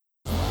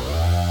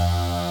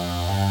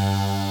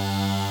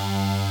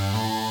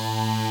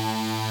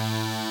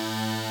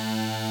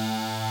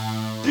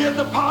at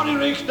the Party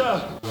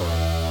Richter.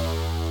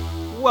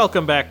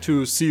 Welcome back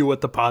to See You at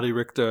the Party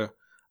Richter.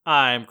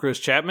 I'm Chris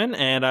Chapman,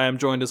 and I am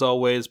joined as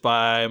always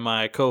by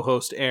my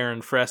co-host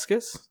Aaron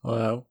Frescus.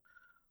 Hello.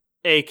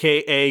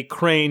 A.K.A.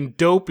 Crane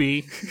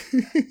Dopey.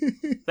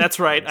 That's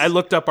right, I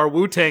looked up our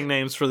Wu-Tang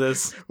names for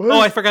this. What? Oh,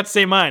 I forgot to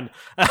say mine.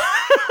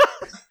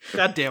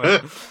 God damn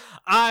it.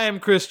 I'm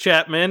Chris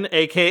Chapman,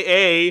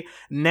 a.k.a.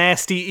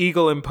 Nasty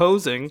Eagle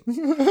Imposing.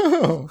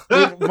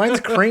 Wait,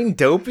 mine's Crane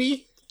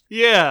Dopey?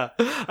 Yeah,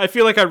 I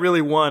feel like I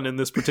really won in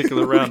this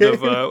particular round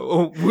of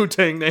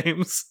Wu-Tang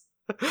names.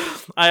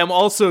 I am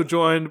also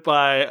joined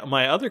by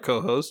my other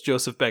co-host,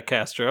 Joseph Beck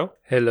Castro.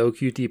 Hello,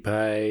 cutie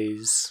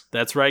pies.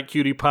 That's right,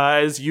 cutie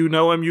pies. You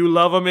know him, you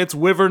love him. It's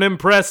Wyvern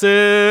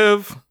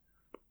Impressive.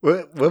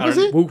 What was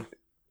it? Woo.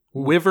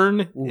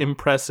 Wyvern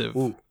Impressive.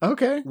 Ooh.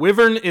 Okay.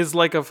 Wyvern is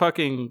like a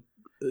fucking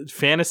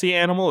fantasy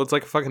animal. It's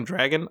like a fucking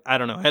dragon. I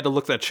don't know. I had to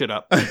look that shit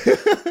up.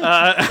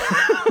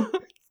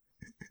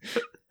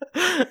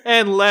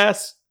 And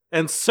last,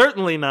 and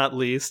certainly not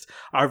least,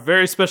 our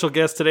very special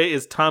guest today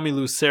is Tommy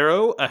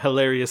Lucero, a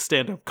hilarious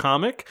stand-up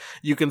comic.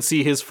 You can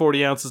see his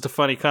 40 Ounces to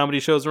Funny comedy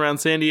shows around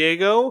San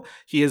Diego.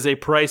 He is a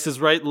Price is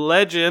Right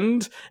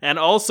legend, and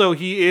also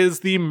he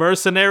is the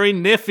mercenary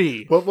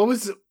Niffy. What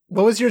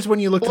was yours when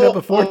you looked it up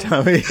before,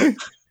 Tommy?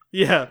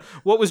 Yeah.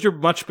 What was your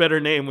much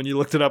better name when you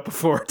looked it up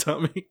before,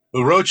 Tommy?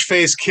 The Roach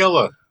Face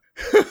Killer.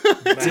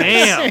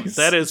 Damn, Nice.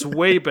 that is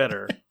way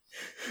better.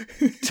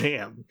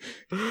 Damn.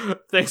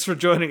 Thanks for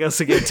joining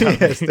us again, Tommy.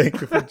 Yes, thank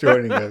you for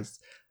joining us.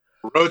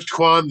 Roach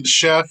Quan, the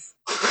chef.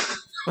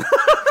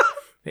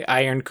 The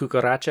Iron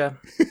Cucaracha.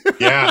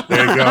 Yeah,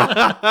 there you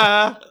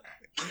go.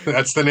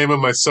 That's the name of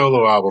my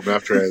solo album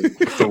after I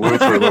left the Woo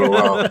for a little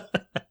while.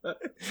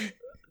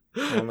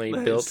 Only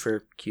Nice. built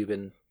for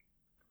Cuban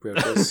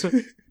roaches.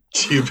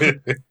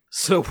 Cuban.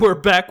 So we're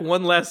back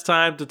one last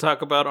time to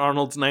talk about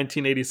Arnold's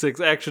 1986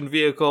 action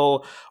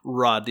vehicle,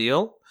 Raw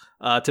Deal.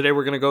 Today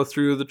we're going to go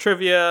through the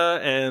trivia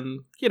and,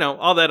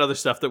 all that other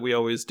stuff that we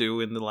always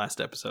do in the last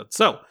episode.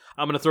 So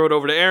I'm going to throw it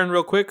over to Aaron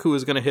real quick, who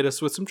is going to hit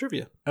us with some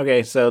trivia.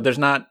 Okay, so there's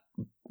not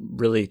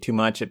really too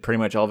much. Pretty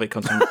much all of it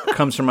comes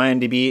from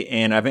IMDb,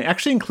 and I've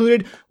actually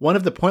included one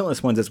of the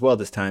pointless ones as well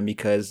this time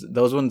because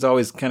those ones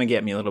always kind of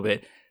get me a little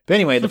bit. But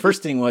anyway, the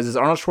first thing is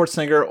Arnold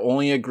Schwarzenegger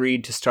only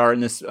agreed to star in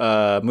this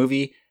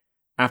movie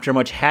after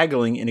much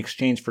haggling in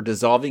exchange for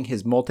dissolving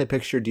his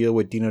multi-picture deal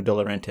with Dino De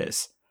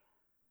Laurentiis.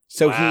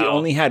 So he Wow.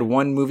 only had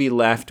one movie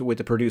left with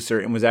the producer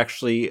and was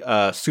actually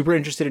super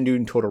interested in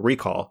doing Total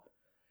Recall,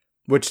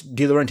 which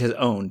De Laurentiis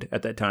owned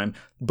at that time.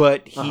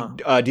 But De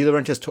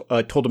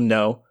Laurentiis told him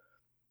no,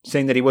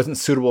 saying that he wasn't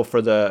suitable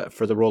for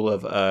the role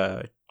of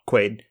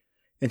Quaid.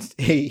 And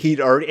he'd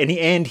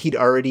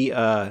already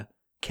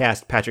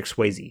cast Patrick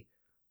Swayze,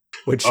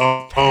 which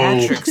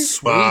Patrick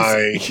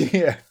my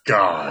yeah,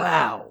 God.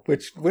 Wow.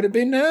 which would have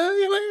been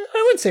I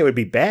wouldn't say it would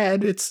be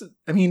bad. That's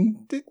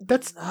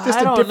just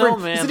I a don't different know,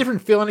 man. it's a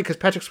different feel on it because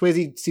Patrick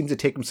Swayze seems to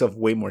take himself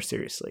way more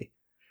seriously.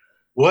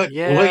 What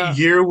Yeah.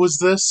 year was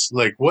this?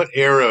 Like, what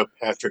era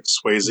Patrick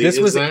Swayze This is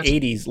was that?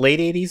 80s, late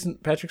 80s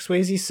Patrick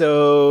Swayze.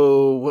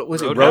 So what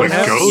was it?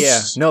 Roadhouse? Like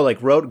Ghosts? Yeah, no, like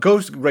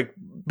Ghost, like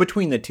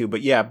between the two.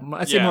 But yeah,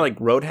 I'd say Yeah. more like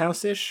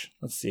Roadhouse-ish.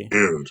 Let's see.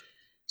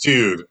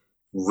 Dude,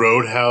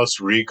 Roadhouse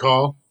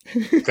Recall?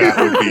 That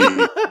would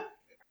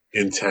be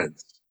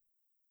intense.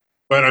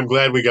 But I'm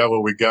glad we got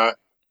what we got.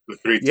 The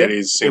three Yep,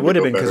 titties seem it would to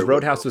have go been because better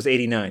Roadhouse with was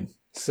 89.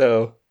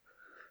 So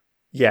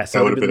yeah, so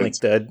That it would would've have been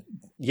been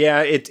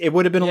like it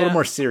would have been a Yeah. little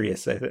more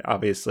serious,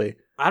 obviously.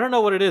 I don't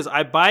know what it is.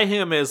 I buy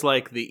him as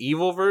like the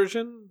evil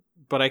version,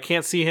 but I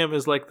can't see him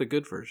as like the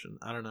good version.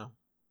 I don't know.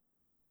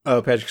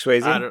 Oh, Patrick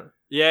Swayze.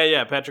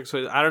 Yeah, Patrick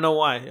Swayze. I don't know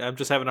why. I'm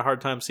just having a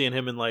hard time seeing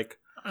him in like.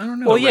 I don't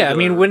know. Well, yeah, I regular-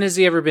 mean, when has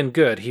he ever been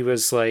good? He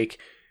was like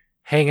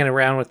hanging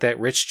around with that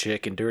rich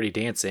chick in Dirty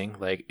Dancing.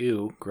 Like,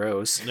 ew,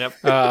 gross. Yep.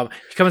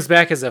 He comes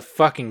back as a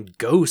fucking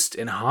ghost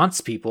and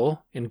haunts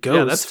people in Ghost.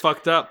 Yeah, that's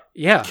fucked up.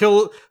 Yeah.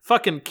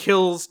 Fucking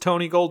kills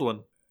Tony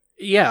Goldwyn.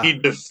 Yeah. He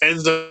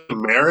defends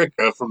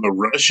America from the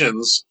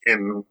Russians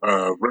in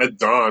Red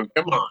Dawn.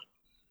 Come on.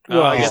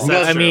 Well, I guess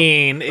that's I true.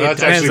 mean, it That's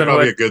depends actually on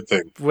probably a good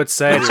thing. what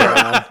side you're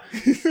on.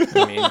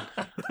 I mean,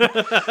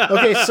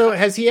 Okay, so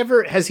has he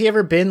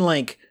ever been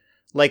like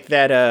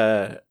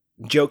that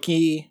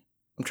jokey?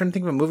 I'm trying to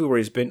think of a movie where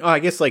he's been. Oh, I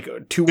guess like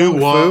Tu Wong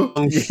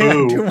Wong Fu. Fu.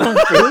 Yeah, Tu Wong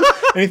Fu.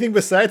 Anything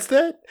besides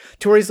that?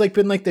 To where he's like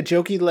been like the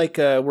jokey, like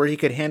where he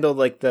could handle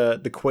like the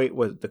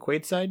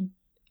Quaid side.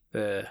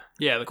 the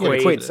Yeah, the Yeah, the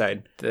Quaid. Quaid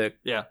side. the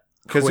Yeah.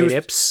 Because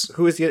Quaidips.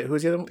 who is the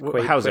other one?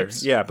 Quaid Hauser.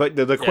 Quips. Yeah, but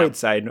the Yeah. Quaid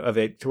side of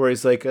it, to where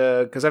he's like,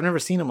 because I've never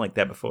seen him like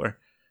that before.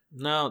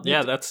 No,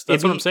 yeah, that's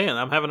It'd what be- I'm saying.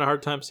 I'm having a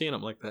hard time seeing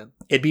him like that.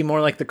 It'd be more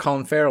like the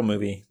Colin Farrell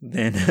movie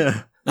than.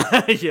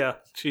 Yeah,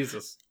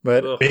 Jesus.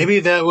 But Ugh.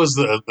 Maybe that was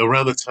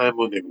around the time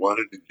when they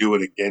wanted to do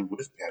it again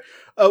with Patrick.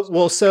 oh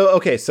well, so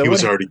He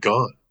was already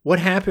gone. what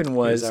happened He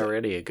was was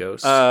already a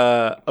ghost.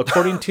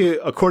 according to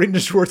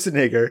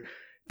Schwarzenegger,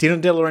 Dino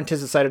De Laurentiis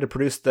decided to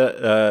produce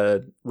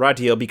the Raw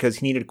Deal because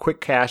he needed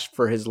quick cash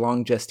for his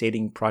long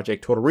gestating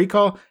project Total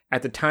Recall.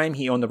 At the time,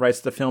 he owned the rights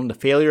to the film. The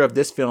failure of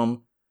this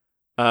film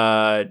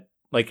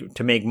like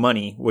to make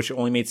money, which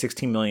only made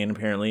 16 million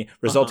apparently,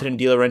 resulted in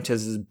De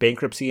Laurentiis'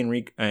 bankruptcy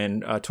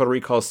and Total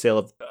Recall's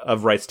sale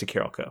of rights to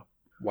Carolco.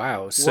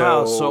 Wow.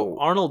 So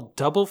Arnold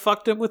double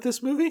fucked him with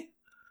this movie?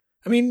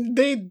 I mean,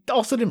 they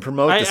also didn't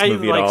promote this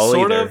movie at like, all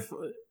sort either. of,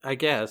 I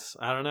guess.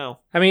 I don't know.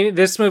 I mean,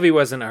 this movie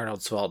wasn't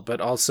Arnold's fault, but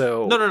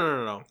also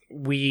No.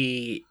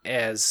 we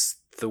as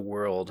the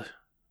world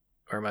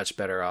are much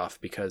better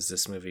off because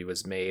this movie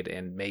was made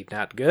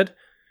not good.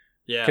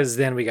 Yeah. Because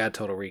then we got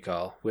Total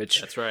Recall,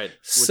 which That's right.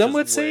 some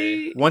would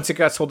say Once it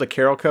got sold to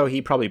Carolco,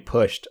 he probably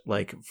pushed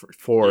like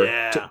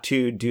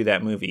to do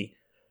that movie.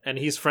 And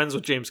he's friends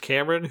with James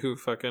Cameron, who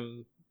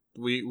fucking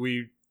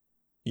we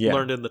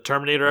learned in the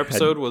Terminator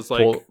episode was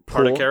like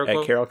part of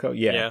Carolco. At Carolco,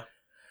 Yeah.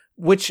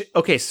 Which,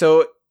 okay,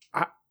 so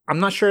I'm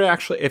not sure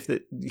actually if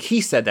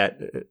he said that,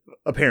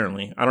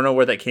 apparently. I don't know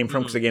where that came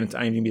from because, again, it's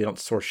IMDb, they don't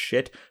source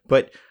shit.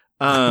 But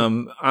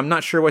I'm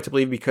not sure what to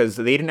believe because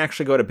they didn't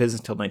actually go out of business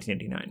until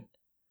 1989.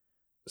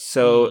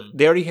 So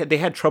they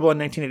had trouble in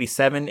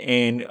 1987,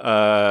 and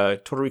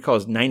Total Recall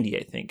is 90,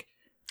 I think.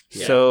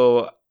 Yeah.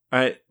 So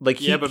but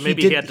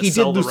maybe he had to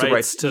sell the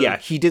rights to. Yeah,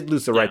 he did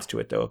lose the rights to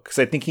it though, because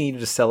I think he needed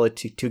to sell it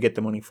to get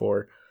the money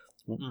for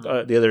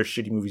the other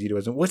shitty movies he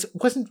did. They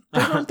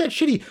weren't that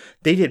shitty.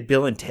 They did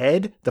Bill and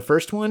Ted, the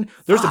first one.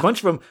 There's a bunch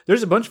of them.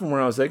 There's a bunch of them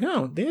where I was like,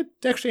 oh, they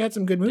actually had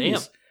some good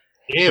movies.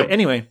 Damn. But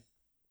anyway,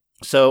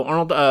 so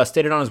Arnold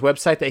stated on his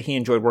website that he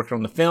enjoyed working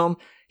on the film.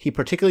 He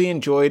particularly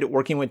enjoyed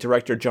working with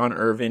director John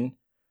Irvin,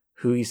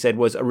 who he said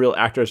was a real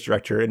actor's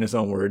director in his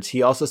own words.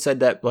 He also said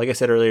that, like I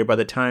said earlier, by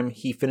the time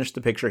he finished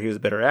the picture, he was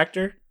a better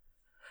actor.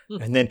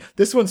 And then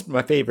this one's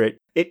my favorite.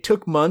 It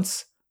took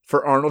months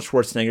for Arnold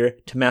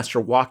Schwarzenegger to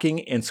master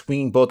walking and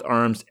swinging both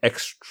arms I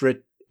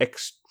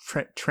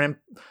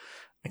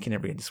can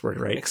never get this word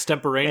right.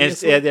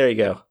 Extemporaneously? Yeah, there you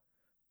go.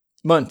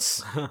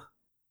 Months.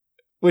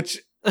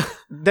 Which,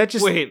 that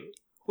just... Wait.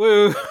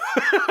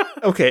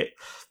 Okay.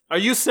 Are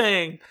you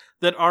saying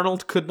that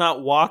Arnold could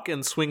not walk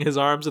and swing his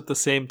arms at the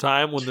same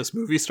time when this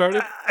movie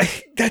started?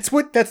 That's So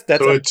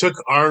it took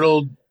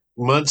Arnold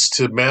months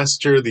to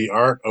master the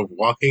art of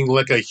walking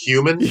like a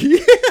human?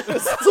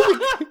 Yes.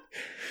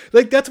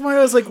 Like that's why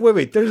I was like,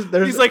 wait, there's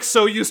he's like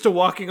so used to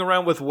walking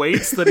around with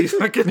weights that he's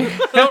fucking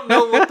I don't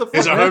know what the fuck.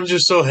 His arms are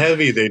so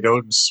heavy they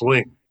don't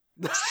swing.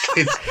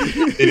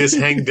 They just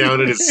hang down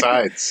at his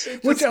sides.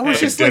 Which I was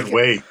just dead like,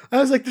 weight. I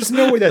was like, there's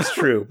no way that's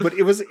true. But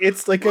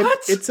it's like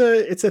it's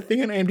a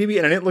thing on IMDb,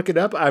 and I didn't look it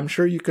up. I'm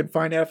sure you could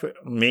find out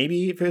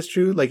if it's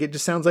true. Like it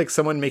just sounds like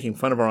someone making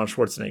fun of Arnold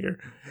Schwarzenegger.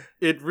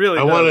 It really.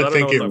 I want to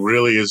think it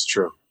really is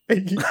true.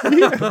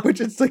 Yeah,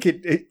 which it's like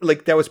it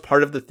like that was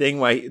part of the thing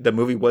why the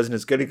movie wasn't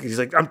as good because he's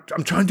like,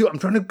 I'm trying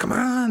to come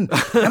on,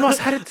 I almost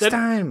had it this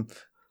time.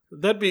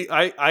 That'd be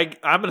I'm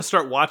gonna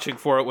start watching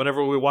for it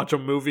whenever we watch a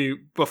movie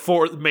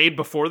made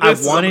before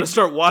this. I'm gonna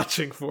start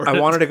watching for it. I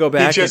wanted to go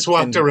back. He just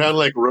walked around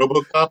like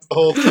RoboCop the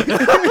whole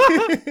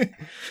time.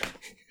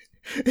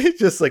 It's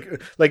just like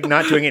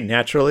not doing it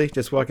naturally,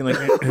 just walking like,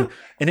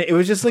 and it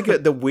was just like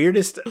the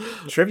weirdest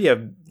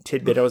trivia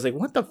tidbit. I was like,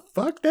 what the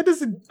fuck? That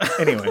doesn't.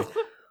 Anyway,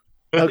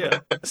 okay.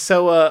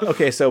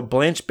 So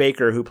Blanche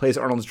Baker, who plays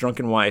Arnold's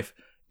drunken wife,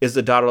 is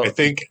the daughter.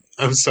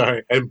 I'm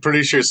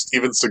pretty sure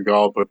Steven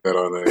Seagal put that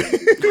on it.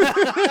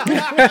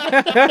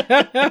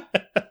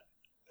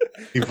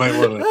 You might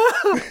want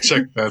to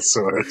check that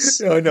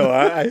source. No,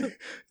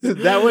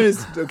 that one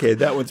is okay.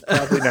 That one's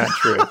probably not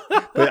true,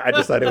 but I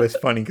just thought it was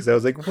funny because I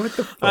was like, "What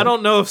the fuck?" I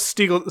don't know if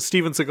Steven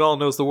Seagal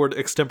knows the word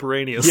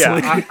extemporaneously.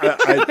 Yeah,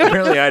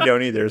 apparently I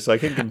don't either. So I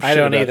can. I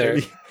don't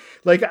either.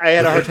 Like I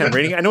had a hard time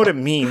reading. I know what it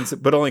means,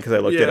 but only because I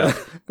looked it up.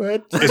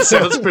 But it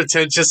sounds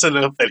pretentious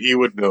enough that he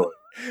would know it.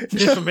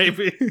 Yeah,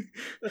 maybe.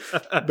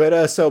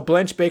 But so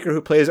Blanche Baker,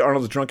 who plays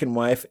Arnold's drunken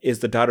wife, is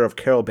the daughter of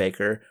Carol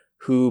Baker,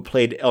 who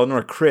played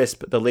Eleanor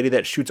Crisp, the lady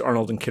that shoots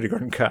Arnold in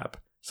Kindergarten Cop.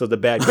 So the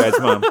bad guy's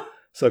mom.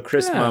 So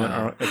Crisp mom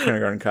and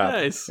Kindergarten Cop.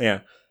 Nice.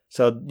 Yeah.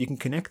 So you can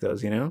connect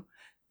those, you know?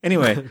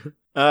 Anyway,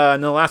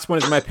 and the last one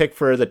is my pick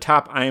for the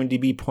top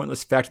IMDb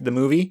pointless fact of the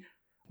movie.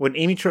 When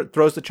Amy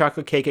throws the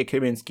chocolate cake at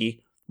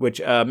Kaminsky,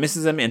 which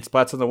misses him and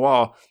splats on the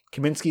wall,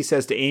 Kaminsky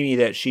says to Amy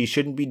that she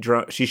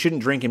shouldn't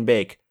drink and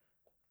bake.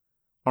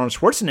 Arnold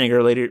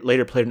Schwarzenegger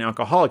later played an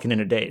alcoholic in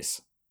Inner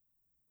Days.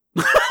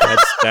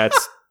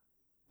 That's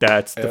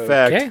the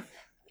fact.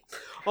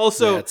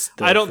 Also,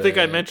 I don't think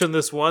I mentioned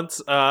this once.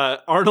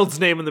 Arnold's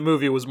name in the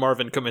movie was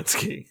Marvin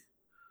Kaminsky.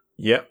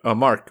 Yeah,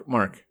 Mark.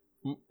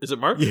 Is it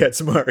Mark? Yeah,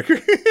 it's Mark.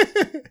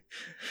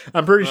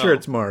 I'm pretty sure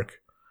it's Mark.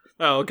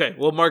 Oh, okay.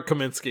 Well, Mark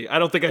Kaminsky. I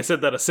don't think I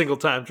said that a single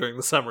time during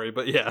the summary,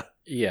 but yeah.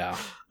 Yeah.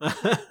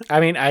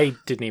 I mean, I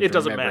didn't even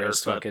remember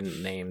his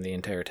fucking name the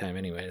entire time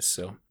anyways,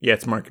 so. Yeah,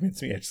 it's Mark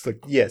Kaminsky. I just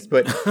like, yes,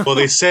 but... Well,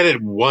 they said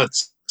it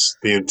once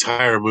the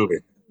entire movie.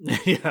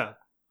 Yeah.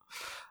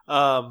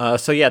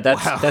 So yeah,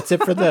 that's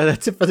it for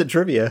the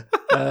trivia.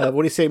 What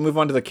do you say? Move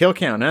on to the kill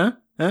count, huh?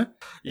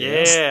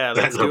 Yeah,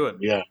 let's do it.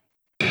 Yeah.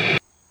 Have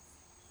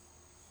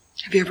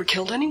you ever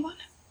killed anyone?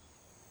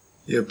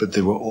 Yeah, but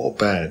they were all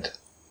bad.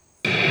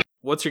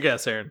 What's your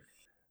guess, Aaron?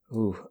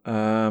 Ooh,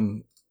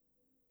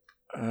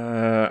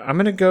 I'm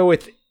gonna go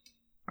with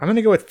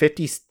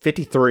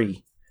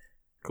 53.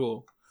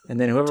 Cool. And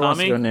then whoever wants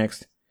to Tommy? go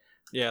next.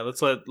 Yeah,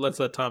 let's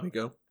let Tommy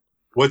go.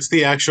 What's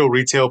the actual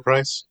retail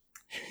price?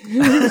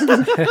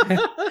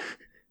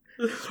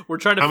 We're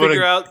trying to I'm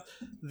figure gonna- out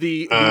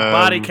the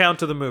body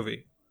count of the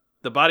movie.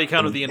 The body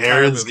count of the entire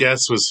Aaron's movie.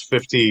 guess was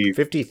 50.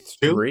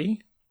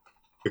 53?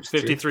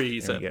 53, he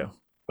There said. we go.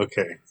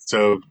 Okay,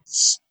 so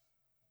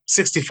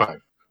 65.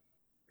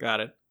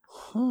 Got it.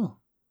 Huh.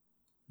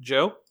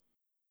 Joe?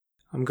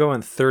 I'm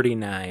going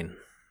 39.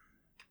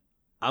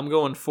 I'm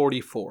going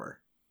 44.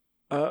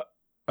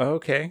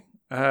 Okay.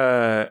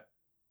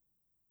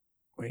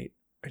 Wait,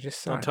 I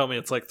just saw Don't it. tell me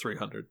it's like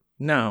 300.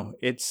 No,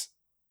 it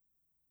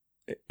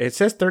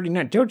says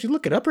 39. Joe, did you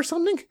look it up or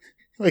something?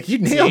 Like, you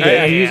nailed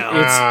Yeah. it.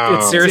 Wow.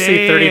 It's seriously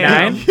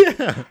Damn. 39?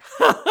 Yeah.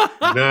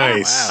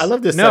 Nice. I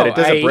love this No, site. It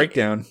does a I-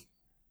 breakdown.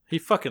 He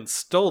fucking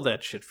stole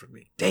that shit from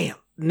me. Damn.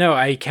 No,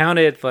 I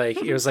counted like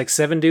it was like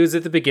 7 dudes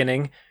at the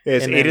beginning.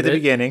 It's And 8 then at the the-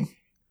 beginning.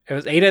 It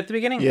was 8 at the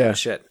beginning? Yeah. Oh,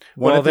 shit.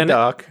 One well, at the then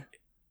dock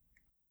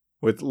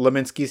with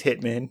Leminski's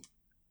hitman.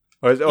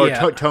 Or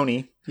Yeah.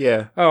 Tony.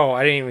 Yeah. Oh,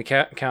 I didn't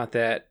even count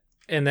that.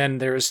 And then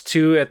there was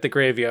 2 at the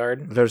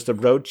graveyard. There's the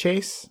road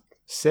chase.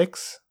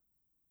 6.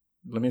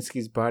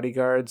 Leminski's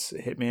bodyguards,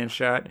 hitman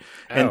shot.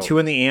 And Oh. 2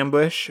 in the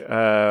ambush. Which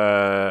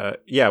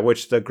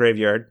the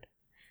graveyard.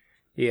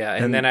 Yeah,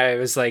 And- and then I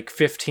was like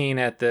 15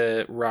 at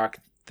the rock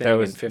thing That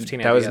was and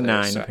 15 at that the was other,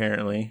 9 so-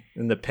 apparently.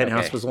 And the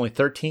penthouse Okay. was only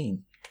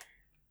 13.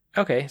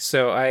 Okay,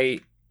 so I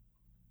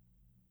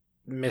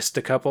missed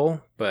a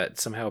couple, but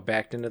somehow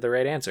backed into the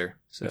right answer.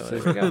 So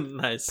there we go.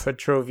 Nice.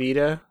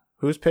 Petrovita.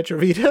 Who's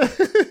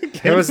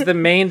Petrovita? That was the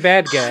main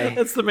bad guy.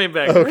 That's the main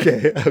back.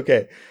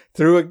 Okay.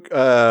 Threw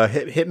a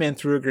hitman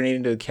threw a grenade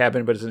into the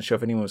cabin, but doesn't show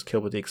if anyone was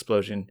killed with the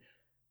explosion.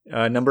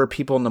 Number of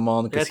people in the mall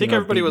and the Yeah, I casino. think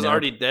everybody was beaten up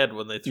already dead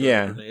when they threw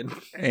Yeah. the grenade.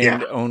 and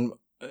Yeah. owned,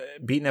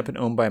 beaten up and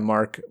owned by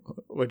Mark.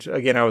 Which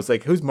again, I was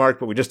like, "Who's Mark?"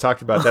 But we just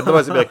talked about that.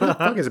 Otherwise, I'd be like, "Who the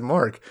fuck is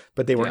Mark?"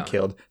 But they weren't Yeah.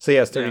 killed. So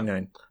yeah, it's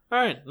 39. All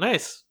right,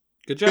 nice.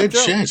 Good job, Good Joe.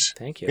 shit.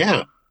 Thank you.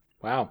 Yeah.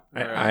 Wow.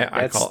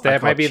 I call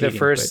That might be the cheating,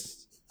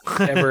 first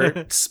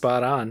ever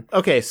spot on. but-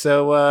 Okay,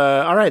 so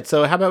all right.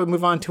 So how about we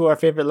move on to our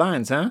favorite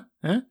lines, huh?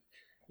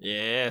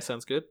 Yeah,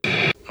 sounds good.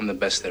 I'm the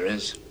best there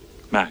is.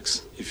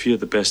 Max, if you're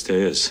the best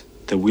there is,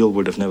 the wheel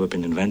would have never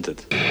been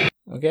invented.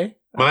 Okay.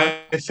 My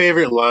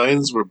favorite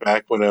lines were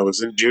back when I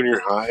was in junior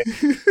high.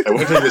 I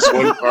went to this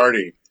one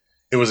party.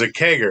 It was a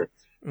kegger,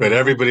 but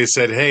everybody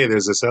said, "Hey,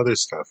 there's this other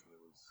stuff."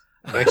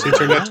 It actually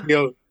turned out to be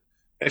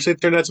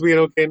an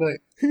okay night.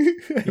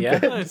 Yeah.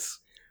 Nice.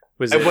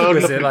 Was I it, wound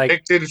was up it like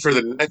addicted for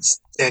the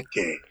next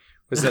decade.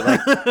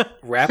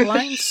 rap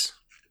lines?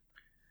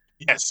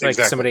 Yes, Like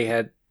exactly. somebody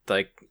had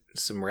like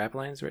some rap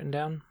lines written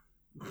down?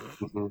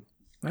 Mhm.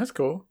 That's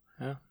cool.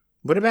 Yeah.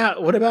 What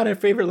about our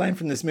favorite line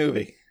from this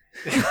movie?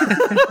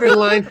 Favorite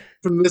line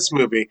from this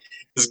movie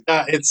is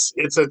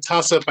it's a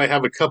toss up. I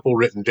have a couple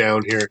written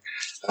down here.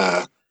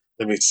 Let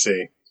me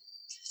see.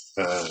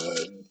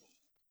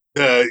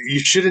 You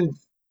shouldn't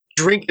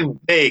drink and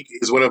bake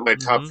is one of my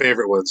top Mhm.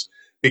 favorite ones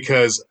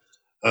because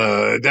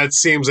that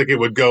seems like it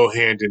would go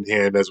hand in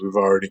hand as we've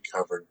already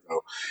covered.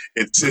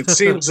 So it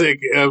seems like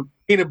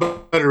peanut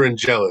butter and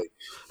jelly.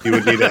 You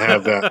would need to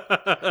have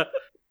that.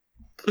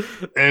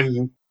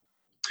 And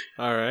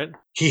All right.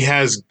 he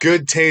has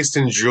good taste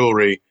in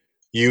jewelry.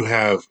 You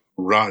have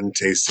rotten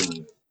taste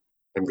in.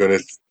 I'm gonna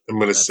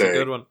That's say a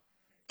good one.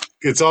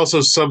 it's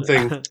also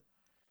something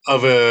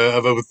of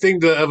a thing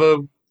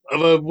to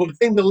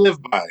thing to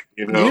live by.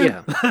 You know.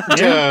 Yeah.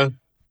 Yeah.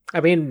 I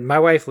mean, my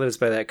wife lives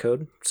by that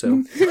code,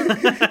 so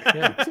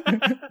Yeah.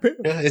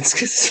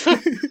 It's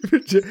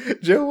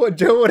Joe,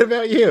 what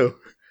about you?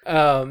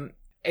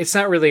 it's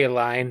not really a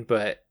line,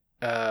 but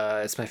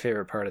it's my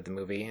favorite part of the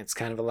movie. It's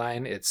kind of a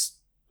line. It's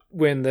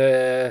when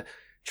the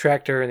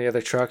tractor and the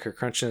other truck are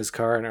crunching his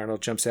car, and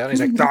Arnold jumps out, and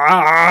he's like,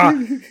 "Ah!"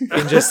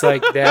 and just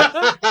like that.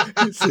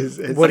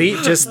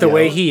 The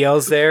way he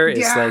yells there is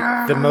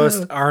like the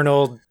most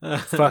Arnold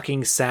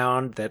fucking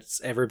sound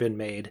that's ever been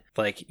made.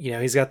 Like, you know,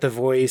 he's got the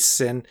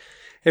voice and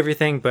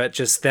everything, but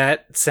just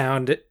that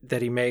sound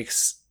that he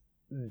makes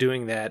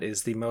doing that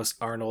is the most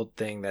Arnold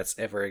thing that's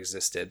ever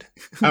existed.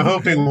 I'm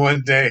hoping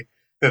one day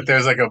that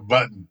there's like a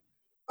button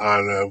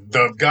on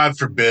God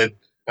forbid.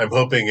 I'm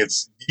hoping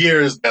it's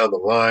years down the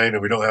line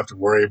and we don't have to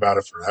worry about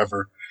it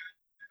forever.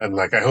 And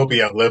like, I hope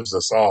he outlives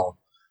us all.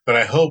 But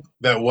I hope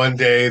that one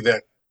day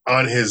that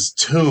on his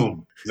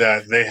tomb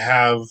that they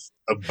have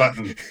a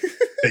button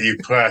that you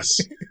press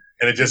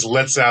and it just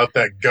lets out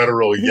that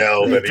guttural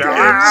yell that he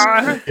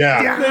gives.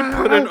 Yeah. They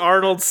put an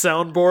Arnold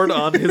soundboard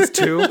on his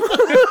tomb.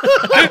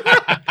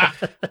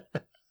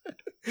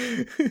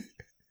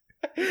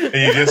 And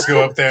you just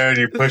go up there and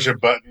you push a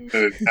button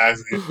and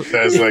it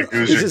says like,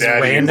 "Who's It's your just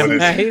daddy?" and what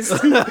is-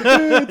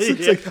 randomized.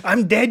 It's like,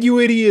 I'm dead, you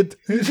idiot.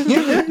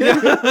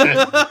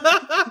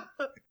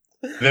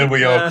 Then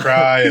we all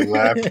cry and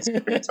laugh at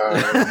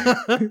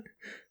the same time.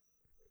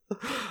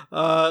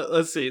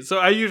 Let's see. So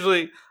I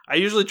usually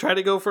try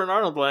to go for an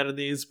Arnold line in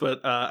these,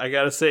 but I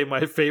gotta say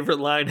my favorite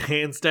line,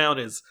 hands down,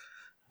 is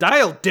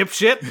Dial,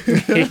 dipshit.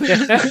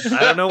 I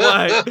don't know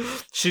why.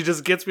 She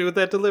just gets me with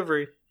that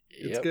delivery.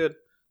 It's Yep. good.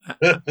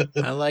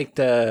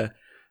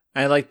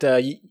 I liked,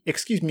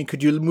 excuse me,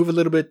 could you move a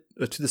little bit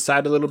to the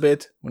side a little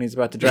bit when he's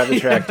about to drive the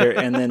tractor?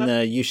 And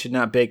then you should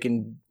not bake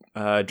and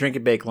drink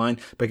and bake line.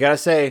 But I gotta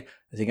say,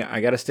 I think I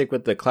gotta stick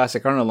with the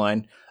classic Arnold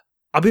line.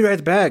 I'll be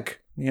right back,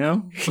 you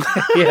know?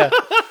 Yeah.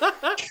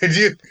 Could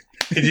you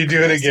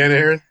do it again,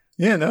 Aaron?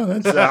 Yeah, no,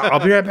 that's, I'll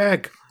be right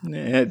back.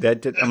 Yeah,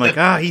 I'm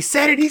like, he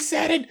said it. He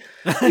said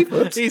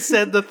it. He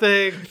said the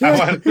thing.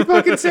 He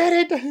fucking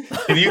said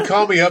it. Can you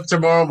call me up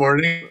tomorrow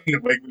morning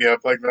and wake me up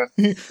like that?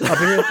 I'll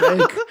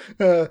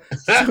be right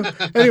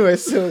back. Anyway,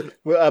 so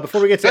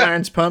before we get to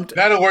Aaron's Pumped,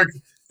 That'll work.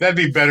 That'd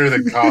be better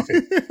than coffee.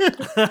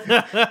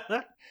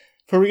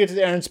 before we get to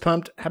the Aaron's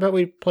Pumped, how about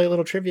we play a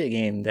little trivia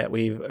game that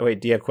wait,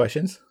 do you have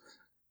questions?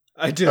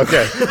 I do.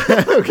 Okay.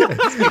 Okay.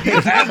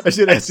 I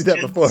should ask you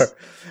that before.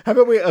 How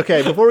about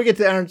before we get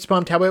to Aaron's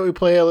Pumped, how about we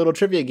play a little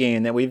trivia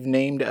game that we've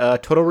named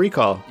Total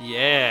Recall?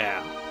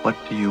 Yeah. What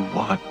do you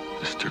want,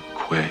 Mr.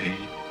 Quaid?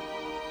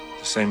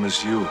 The same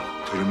as you,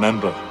 to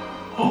remember.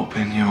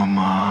 Open your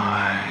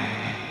mind.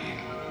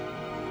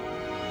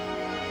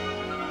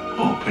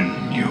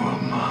 Open your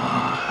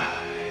mind.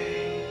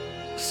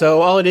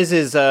 So all it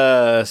is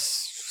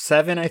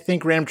 7, I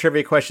think, random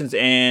trivia questions,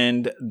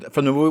 and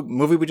from the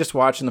movie we just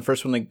watched, and the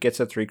first one that gets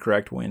 3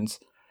 correct wins.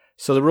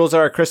 So the rules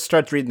are Chris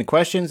starts reading the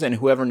questions, and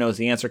whoever knows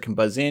the answer can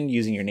buzz in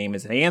using your name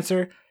as an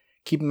answer.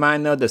 Keep in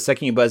mind, though, the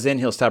second you buzz in,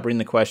 he'll stop reading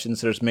the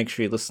questions, so just make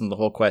sure you listen to the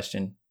whole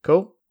question.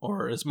 Cool?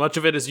 Or as much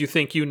of it as you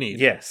think you need.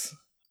 Yes.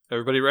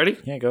 Everybody ready?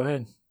 Yeah, go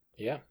ahead.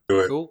 Yeah. Do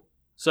it. Cool.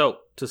 So,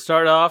 to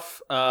start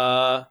off,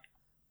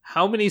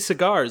 how many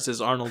cigars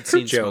is Arnold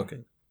seen Joe.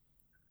 smoking?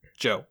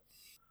 Joe.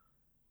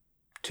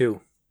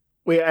 2.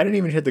 Wait, I didn't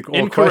even hear the whole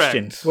Incorrect.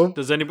 question. Well,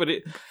 Does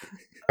anybody...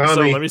 Tommy,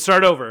 So let me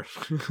start over.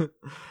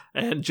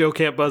 And Joe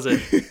can't buzz in.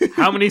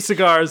 How many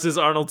cigars is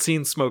Arnold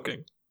seen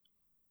smoking?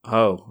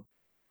 oh.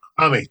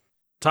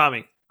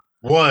 Tommy.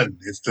 one.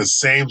 It's the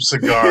same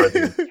cigar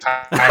the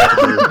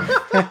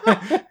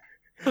entire movie.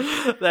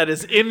 That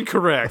is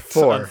incorrect,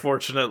 4.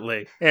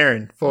 unfortunately.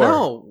 Aaron, 4.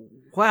 No.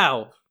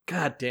 Wow.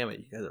 God damn it.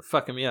 You guys are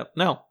fucking me up.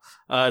 No.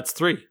 It's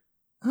 3.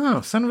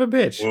 Oh, son of a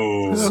bitch.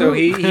 Whoa. So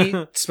he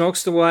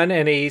smokes the one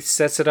and he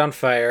sets it on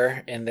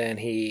fire, and then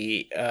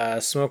he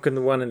smoking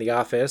the one in the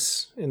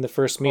office in the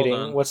first Hold meeting.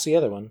 on. What's the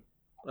other one?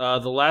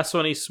 The last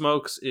one he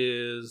smokes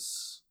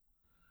is...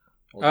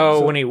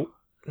 Oh, when he...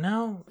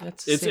 No,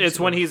 that's the same It's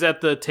when cigar. he's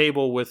at the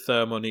table with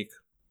Monique.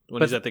 When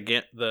But- he's at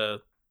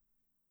the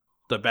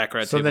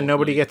backyard So table. then with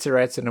nobody Monique. gets it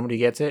right, so nobody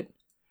gets it?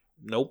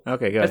 Nope.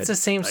 Okay, go That's ahead. the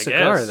same I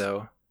cigar, guess.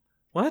 though.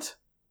 What?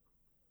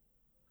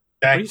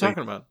 What are you Exactly.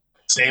 talking about?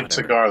 Same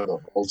Whatever. cigar the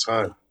whole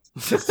time.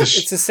 It's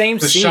the same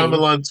The scene.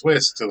 Shyamalan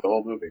twist to the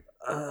whole movie.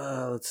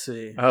 Let's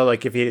see. Oh,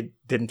 like if he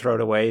didn't throw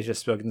it away, he's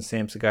just smoking the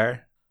same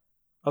cigar?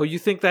 Oh, you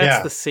think that's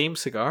Yeah. the same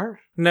cigar?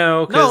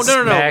 No, No, 'cause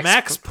no.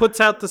 Max puts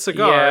out the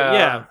cigar. Yeah.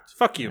 Yeah.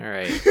 Fuck you. All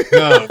right.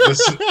 No,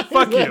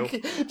 Fuck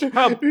you.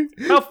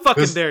 How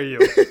fucking This- dare you?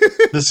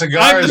 the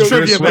cigar I'm the is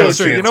trivia Bruce Willis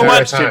master. the You know entire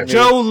what? time.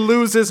 Joe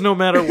loses no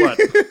matter what.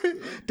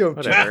 Don't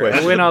Whatever. I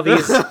question. win all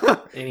these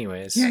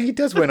anyways. Yeah, he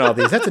does win all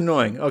these. That's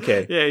annoying.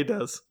 Okay. Yeah, he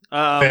does.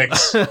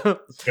 Fix.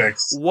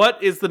 Fix.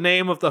 What is the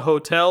name of the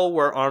hotel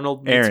where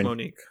Arnold meets Aaron.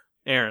 Monique?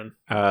 Aaron.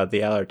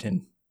 The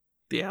Allerton.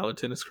 The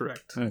Allerton is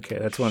correct. Okay,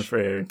 that's one for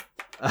Aaron.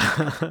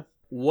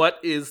 What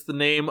is the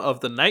name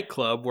of the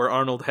nightclub where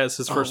Arnold has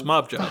his first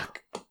mob job?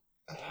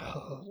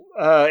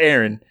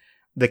 Aaron.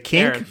 The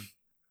Kink? Aaron.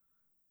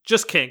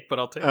 Just kink, but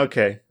I'll take it.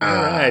 Okay. All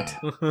right.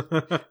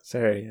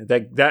 Sorry.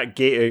 That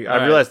gay. I All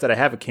right. realized that I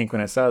have a kink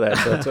when I saw that,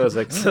 so that's what I was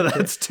like. So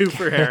that's 2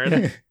 for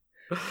Aaron.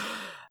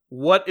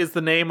 What is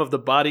the name of the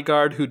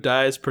bodyguard who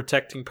dies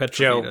protecting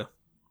Petrovita?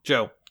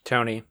 Joe.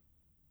 Tony.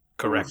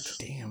 Correct.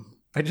 Damn.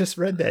 I just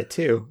read that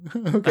too.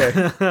 Okay.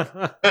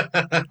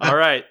 All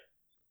right.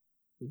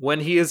 When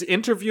he is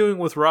interviewing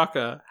with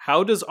Rocca,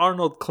 how does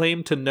Arnold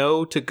claim to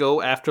know to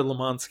go after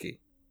Lemansky?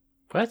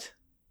 What?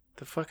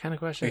 The fuck kind of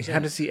question? Wait, is how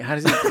that? does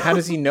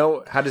he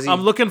know? How does he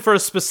I'm looking for a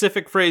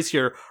specific phrase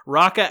here.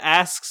 Rocca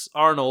asks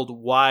Arnold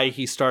why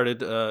he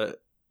started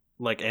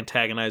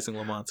antagonizing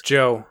Lemansky.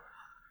 Joe.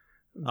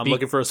 I'm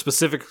looking for a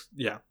specific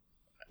Joe,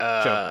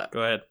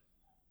 go ahead.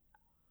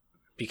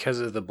 Because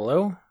of the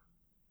blow?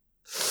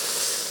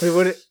 Wait,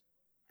 what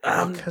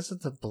Um, because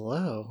of the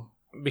blow.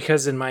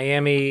 Because in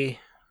Miami,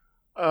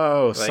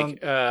 Oh,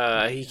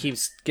 he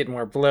keeps getting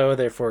more blow,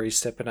 therefore he's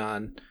stepping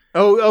on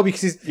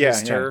because he's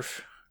his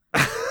turf.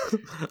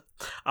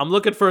 I'm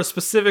looking for a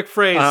specific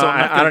phrase, so I'm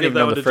not I going to don't give even that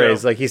know one the to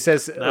phrase. Joe. Like he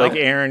says, No? like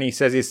Aaron, he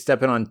says he's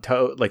stepping on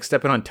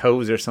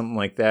toes or something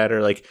like that,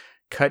 or like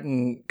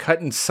cutting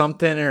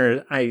something,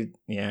 or I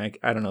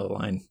don't know the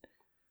line.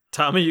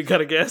 Tommy, you got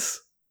a guess?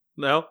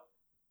 No?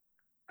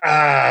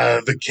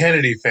 The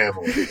Kennedy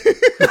family.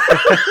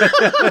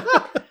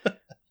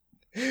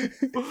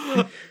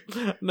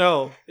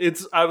 No,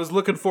 I was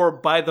looking for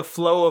by the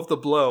flow of the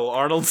blow.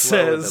 Arnold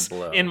Flow of the says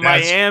blow. in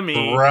That's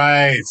Miami,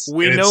 right.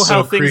 we And know it's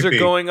how so things creepy. are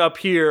going up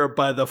here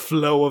by the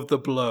flow of the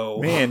blow.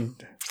 Man,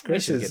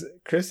 Chris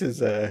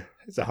is a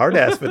hard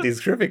ass with these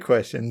trivia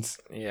questions.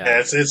 Yeah,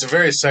 it's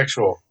very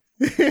sexual.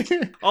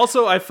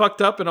 Also, I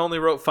fucked up and only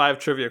wrote 5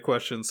 trivia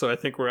questions, so I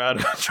think we're out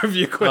of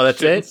trivia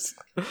questions.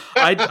 Oh,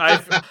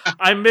 that's it?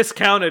 I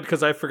miscounted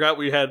because I forgot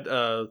we had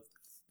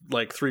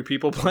like 3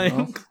 people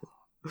playing.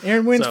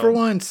 Aaron wins for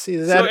once.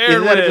 Either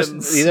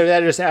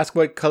that or just ask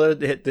what color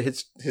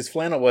his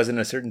flannel was in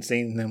a certain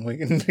scene, and then we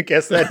can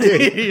guess that too.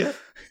 Yeah.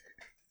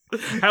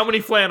 How many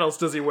flannels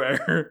does he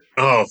wear?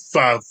 Oh,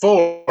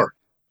 4.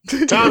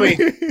 Tommy.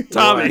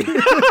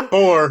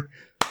 4.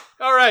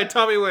 All right,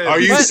 Tommy wins. Are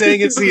you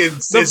saying it's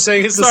the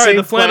same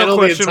the flannel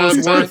question the was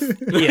entire worth.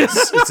 time?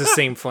 Yes, it's the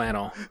same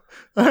flannel.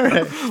 All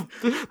right.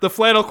 The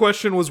flannel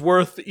question was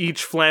worth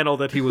each flannel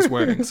that he was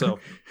wearing. So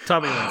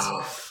Tommy wins.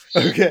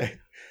 Okay.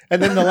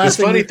 And then the last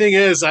funny thing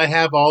is, I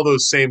have all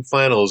those same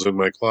flannels in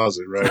my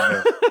closet right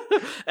now.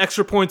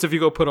 Extra points if you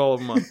go put all of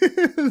them on.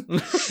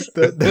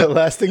 the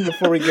last thing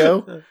before we go,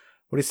 what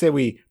do you say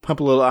we pump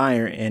a little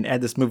iron and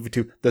add this movie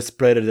to the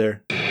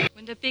Predator?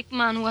 When the big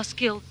man was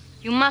killed,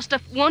 you must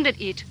have wanted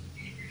it.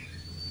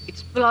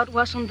 Its blood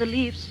was on the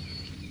leaves.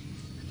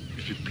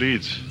 If it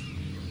bleeds,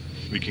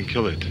 we can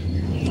kill it.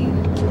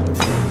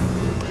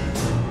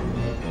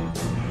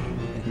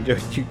 Joe,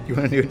 you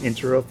want to do an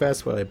intro real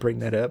fast while I bring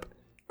that up?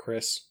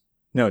 Chris.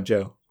 No,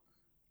 Joe.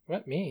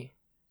 What, me?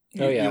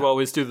 You, you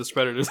always do the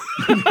spreaders.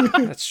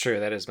 That's true.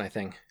 That is my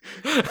thing.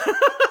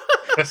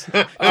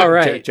 All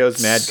right.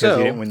 Joe's mad because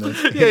he didn't win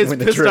the Yeah, he's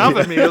pissed off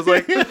at me. He was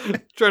like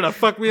trying to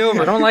fuck me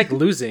over. I don't like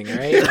losing, all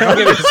right? I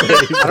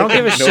don't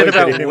give a shit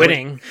about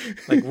winning.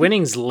 Like,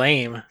 winning's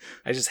lame.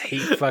 I just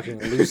hate fucking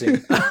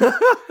losing.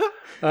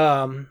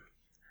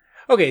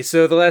 Okay,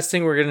 so the last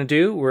thing we're going to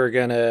do, we're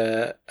going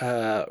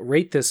to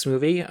rate this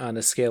movie on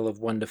a scale of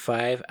 1 to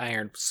 5.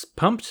 Irons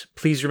pumped.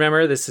 Please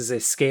remember, this is a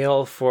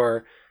scale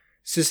for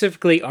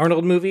specifically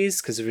Arnold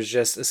movies, because if it was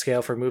just a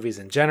scale for movies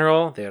in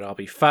general, they would all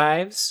be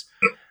 5s.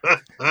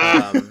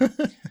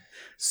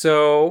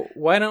 So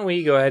why don't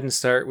we go ahead and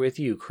start with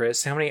you,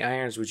 Chris? How many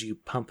irons would you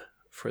pump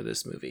for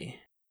this movie?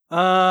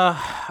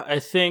 I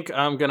think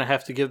I'm going to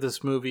have to give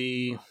this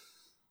movie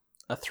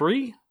a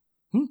 3.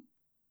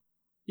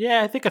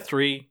 Yeah, I think a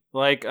 3.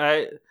 Like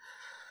I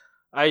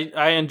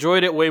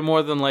enjoyed it way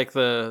more than like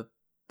the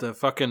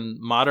fucking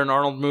modern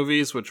Arnold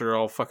movies, which are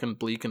all fucking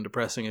bleak and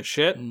depressing as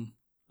shit.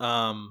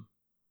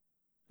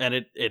 And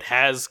it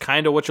has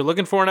kind of what you're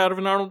looking for out of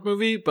an Arnold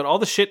movie, but all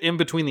the shit in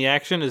between the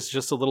action is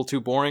just a little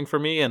too boring for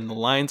me, and the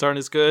lines aren't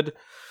as good.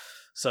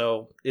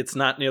 So it's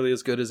not nearly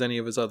as good as any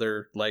of his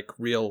other like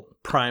real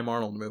prime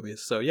Arnold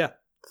movies. So yeah,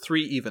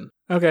 3 even.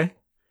 Okay.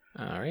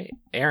 All right,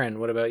 Aaron,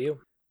 what about you?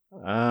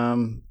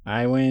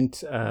 I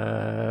went,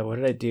 what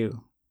did I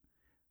do?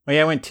 Oh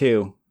yeah, I went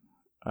 2.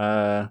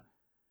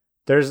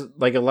 There's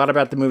like a lot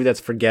about the movie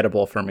that's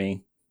forgettable for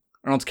me.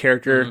 Arnold's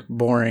character,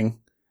 boring.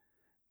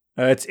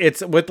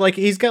 It's with like,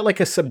 he's got like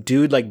a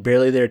subdued, like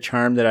barely there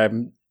charm that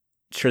I'm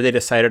sure they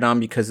decided on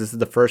because this is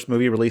the first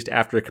movie released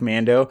after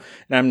Commando.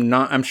 And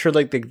I'm sure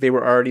like they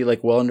were already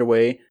like well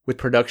underway with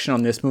production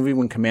on this movie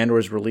when Commando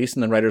was released,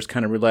 and the writers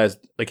kind of realized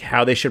like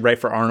how they should write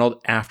for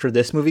Arnold after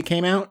this movie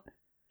came out.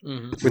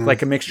 With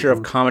like a mixture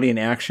of comedy and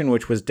action,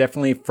 which was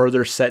definitely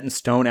further set in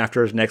stone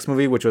after his next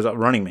movie, which was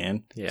Running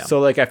Man. Yeah. So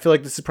like I feel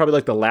like this is probably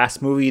like the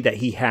last movie that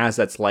he has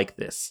that's like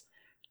this.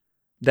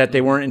 That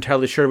they weren't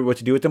entirely sure what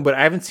to do with them, but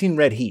I haven't seen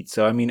Red Heat,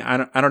 so I mean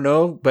I don't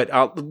know. But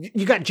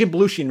you got Jim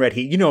Belushi in Red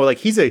Heat, you know, like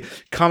he's a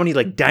comedy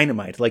like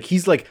dynamite, like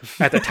he's like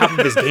at the top of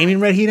his game in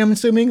Red Heat. I'm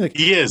assuming, like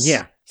he is,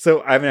 yeah.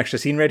 So I haven't actually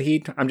seen Red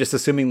Heat. I'm just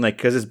assuming like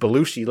because it's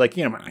Belushi, like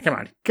you know, come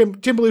on, can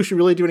Jim Belushi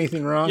really do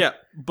anything wrong? Yeah,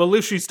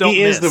 Belushi's don't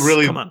miss.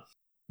 Come on.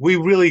 We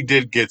really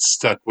did get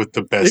stuck with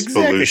the best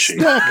Belushi.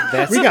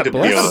 We got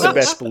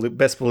blessed with the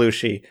best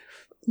Belushi.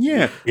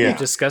 Yeah. We've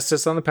discussed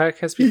this on the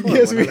podcast before.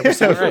 Yes, we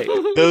have. Right.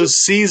 Those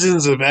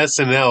seasons of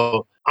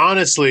SNL,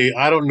 honestly,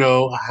 I don't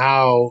know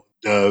how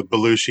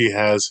Belushi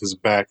has his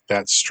back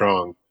that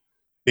strong,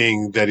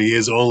 being that he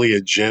is only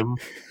a Jim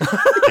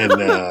and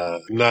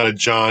not a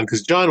John,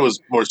 because John was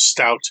more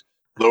stout,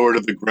 lower to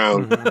the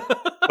ground.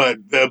 But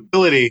the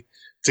ability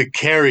to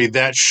carry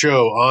that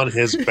show on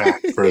his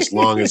back for as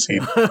long as he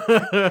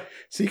did.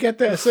 So you got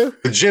that, so?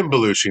 The Jim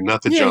Belushi,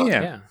 not the John.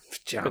 Yeah.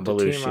 John Put the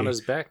Belushi team on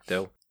his back,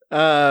 though.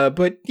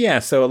 But yeah,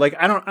 so like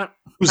I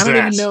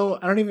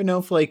don't even know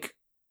if like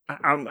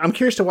I'm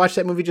curious to watch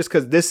that movie just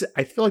because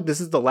I feel like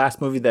this is the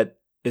last movie that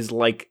is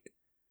like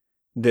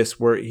this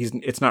where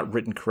it's not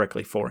written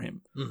correctly for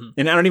him,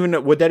 and I don't even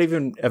know, would that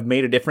even have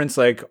made a difference?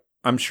 Like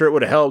I'm sure it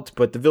would have helped,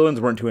 but the villains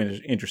weren't too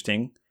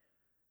interesting,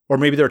 or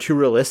maybe they're too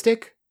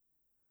realistic.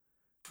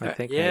 I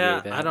think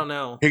I don't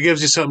know. It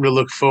gives you something to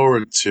look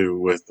forward to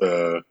with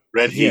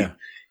Red Heat. Yeah.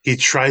 He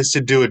tries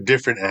to do a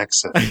different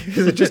accent.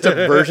 Is it just a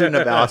version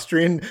of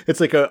Austrian? It's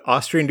like an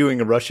Austrian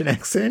doing a Russian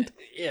accent?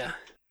 Yeah.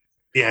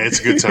 Yeah, it's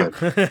a good time.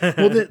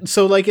 Well,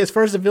 so like as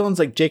far as the villains,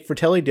 like Jake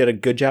Fratelli did a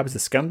good job as the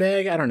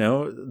scumbag. I don't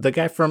know. The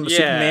guy from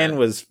Superman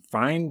was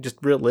fine, just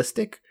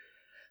realistic.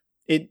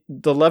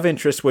 The love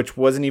interest, which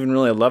wasn't even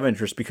really a love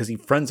interest because he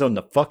friend zoned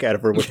the fuck out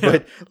of her,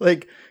 but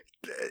like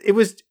it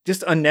was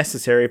just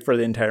unnecessary for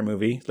the entire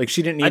movie. Like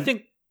she didn't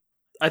need.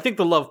 I think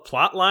the love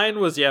plot line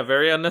was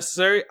very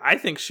unnecessary. I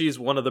think she's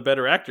one of the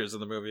better actors in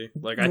the movie.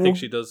 Like I think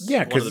she does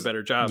one of the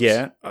better jobs.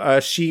 Yeah.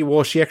 She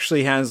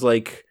actually has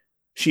like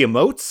she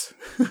emotes.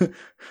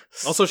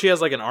 Also, she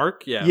has like an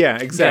arc. Yeah. Yeah,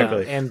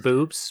 exactly. Yeah, and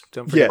boobs.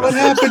 Don't forget. What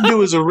happened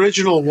to his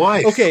original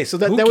wife? Okay, so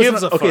that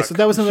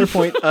was another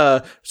point.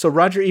 So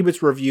Roger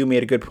Ebert's review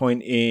made a good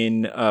point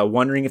in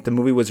wondering if the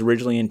movie was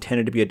originally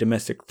intended to be a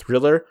domestic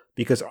thriller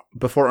because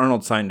before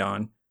Arnold signed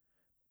on,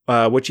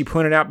 which he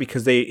pointed out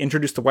because they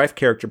introduced the wife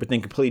character but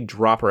then completely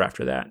drop her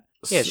after that.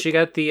 Yeah, she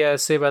got the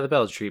Saved by the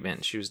Bell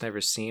treatment. She was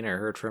never seen or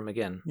heard from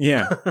again.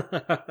 Yeah.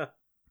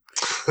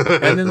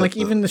 And then like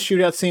even the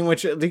shootout scene,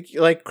 which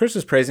like Chris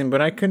was praising,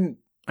 but I couldn't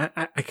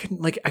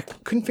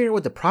figure out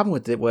what the problem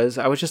with it was.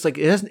 I was just like,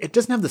 it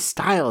doesn't have the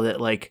style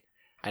that like.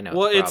 I know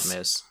what the problem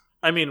is.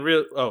 I mean,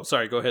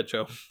 sorry, go ahead,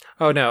 Joe.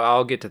 Oh no,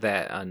 I'll get to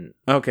that on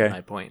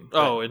my point.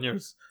 Oh, and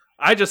yours.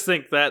 I just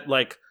think that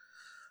like,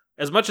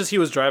 as much as he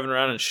was driving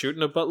around and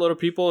shooting a buttload of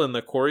people in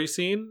the quarry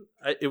scene,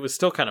 it was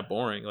still kind of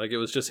boring. Like it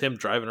was just him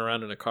driving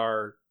around in a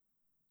car,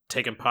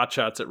 taking pot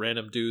shots at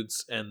random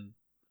dudes, and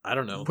I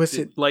don't know.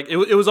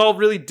 It was all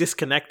really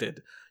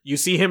disconnected. You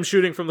see him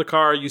shooting from the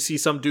car. You see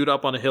some dude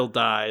up on a hill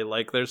die.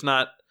 Like there's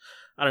not,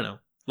 I don't know.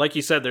 Like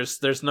you said,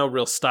 there's no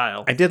real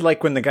style. I did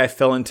like when the guy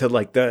fell into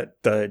like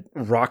the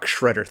rock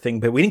shredder thing,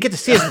 but we didn't get to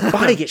see his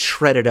body get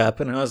shredded up.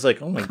 And I was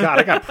like, oh my God,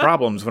 I got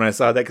problems when I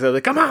saw that because I was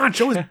like, come on,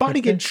 show his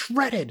body get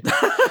shredded.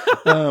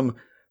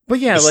 But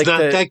yeah, it's like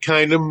not that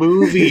kind of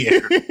movie.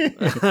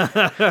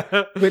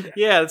 But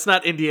yeah, it's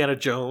not Indiana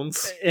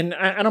Jones. And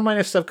I don't mind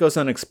if stuff goes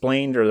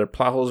unexplained or there are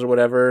plot holes or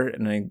whatever,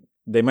 and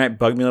they might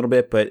bug me a little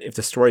bit. But if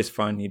the story's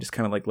fun, you just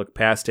kind of like look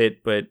past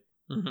it. But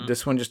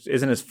this one just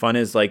isn't as fun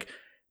as like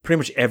pretty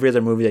much every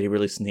other movie that he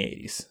released in the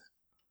 80s.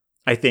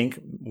 I think.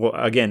 Well,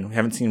 again, we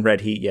haven't seen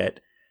Red Heat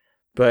yet,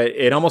 but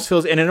it almost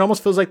feels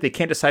like they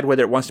can't decide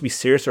whether it wants to be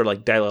serious or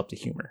like dial up the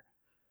humor.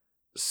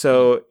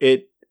 So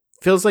it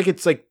feels like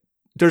it's like.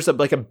 There's a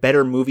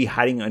better movie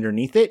hiding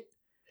underneath it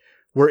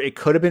where it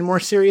could have been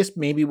more serious,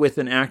 maybe with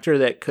an actor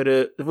that could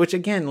have, which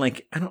again,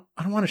 like, I don't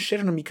want to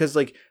shit on him because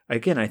like,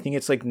 again, I think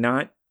it's like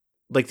not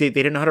like they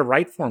didn't know how to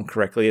write for him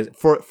correctly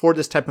for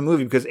this type of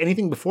movie because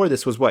anything before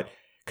this was what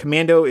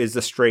Commando is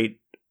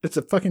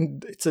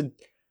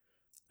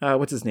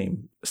what's his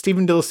name?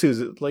 Stephen De La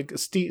Souza, like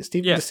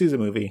Stephen De Souza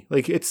movie.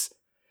 Like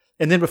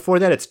and then before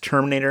that it's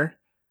Terminator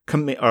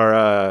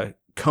or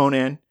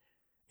Conan.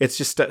 It's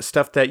just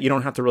stuff that you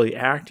don't have to really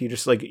act. You're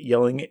just like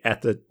yelling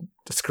at the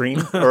screen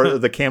or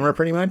the camera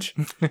pretty much.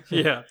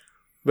 Yeah.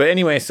 But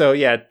anyway, so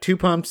yeah, 2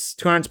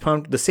 irons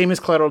pumped, the same as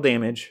Collateral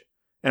Damage.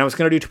 And I was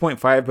going to do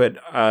 2.5, but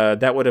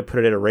that would have put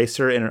it at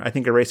Eraser. And I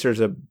think Eraser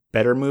is a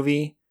better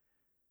movie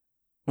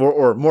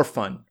or more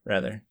fun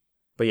rather.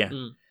 But yeah.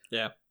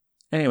 Yeah.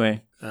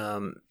 Anyway.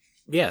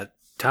 Yeah.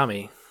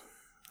 Tommy,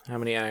 how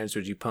many irons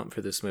would you pump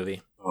for this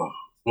movie? Oh,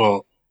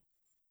 well,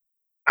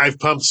 I've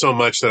pumped so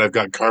much that I've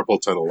got carpal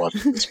tunnel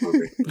watching this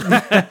movie.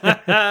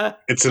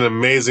 It's an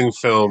amazing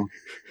film.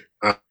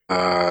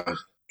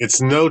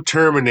 It's no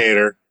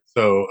Terminator,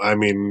 so I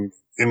mean,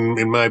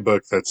 in my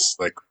book, that's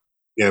like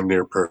damn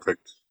near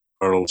perfect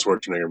Arnold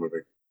Schwarzenegger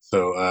movie.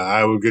 So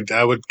I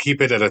would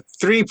keep it at a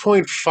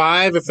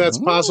 3.5 if that's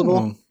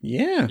possible.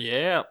 Yeah.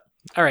 Yeah.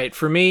 All right,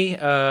 for me,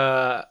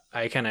 I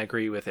kind of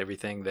agree with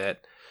everything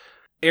that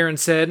Aaron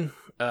said.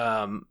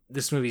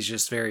 This movie's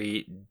just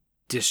very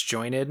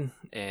disjointed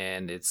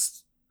and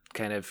it's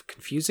kind of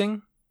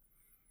confusing,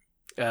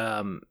 but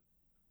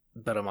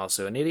I'm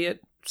also an idiot,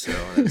 so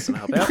that doesn't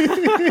help out.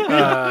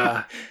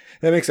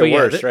 That makes it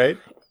worse, right?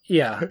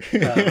 Yeah.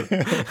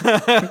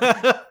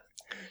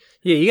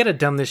 Yeah, you gotta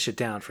dumb this shit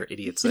down for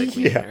idiots like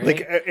me. Yeah, right?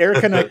 like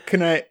Eric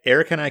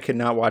and I could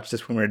not watch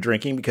this when we were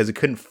drinking because we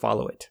couldn't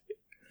follow it.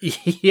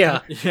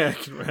 Yeah. Yeah, I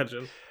can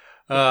imagine.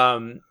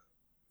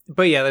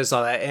 But yeah, there's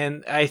all that,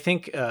 and I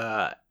think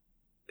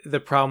the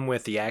problem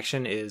with the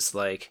action is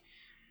like,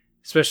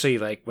 especially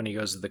like when he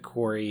goes to the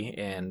quarry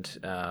and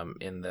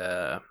in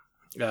the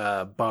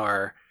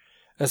bar,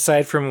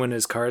 aside from when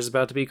his car is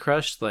about to be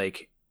crushed,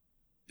 like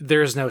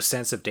there's no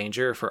sense of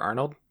danger for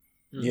Arnold.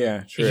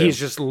 Yeah, true. He's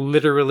just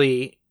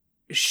literally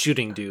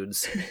shooting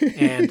dudes.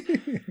 And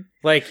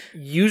like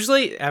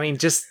usually, I mean,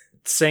 just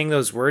saying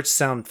those words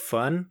sound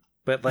fun,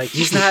 but like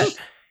he's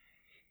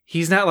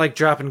not like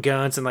dropping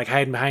guns and like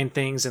hiding behind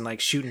things and like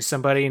shooting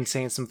somebody and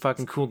saying some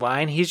fucking cool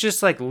line. He's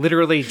just like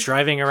literally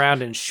driving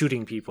around and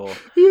shooting people.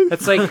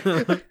 That's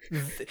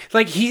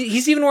like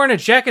he's even wearing a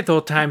jacket the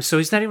whole time, so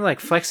he's not even like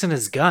flexing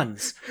his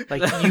guns.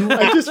 Like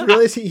I just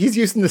realized he's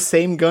using the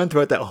same gun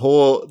throughout the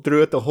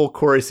whole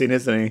quarry scene,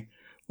 isn't he?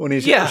 When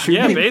he's shooting.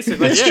 Yeah,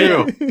 basically. That's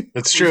true.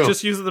 That's true. He's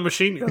just using the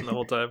machine gun the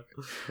whole time.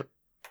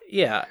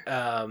 Yeah.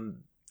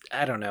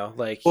 I don't know.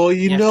 Like, well,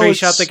 after he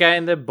shot the guy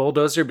in the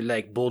bulldozer, be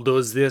like,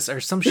 bulldoze this or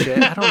some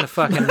shit. I don't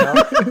fucking know.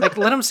 Like,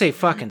 let him say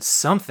fucking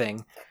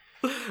something.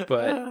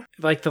 But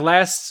like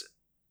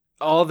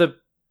all the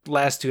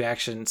last 2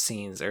 action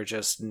scenes are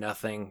just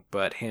nothing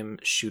but him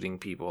shooting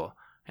people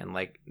and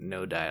like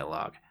no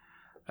dialogue.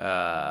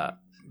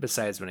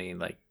 Besides when the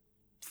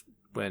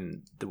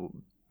main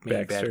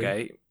Baxter. bad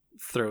guy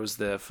throws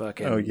the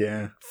fucking Oh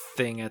yeah.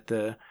 thing at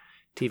the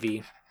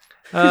TV.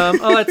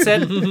 All that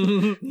said,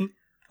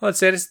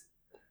 it's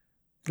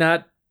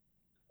not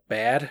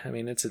bad. I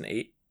mean, it's an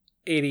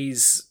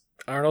 80s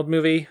Arnold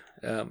movie.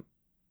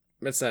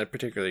 It's not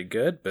particularly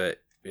good, but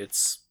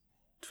it's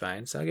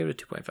fine. So I'll give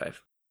it a 2.5.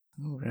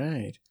 All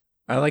right.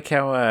 I like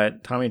how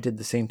Tommy did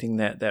the same thing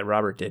that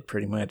Robert did,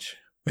 pretty much,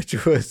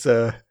 which was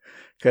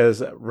because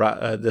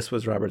this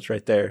was Robert's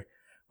right there.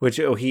 Which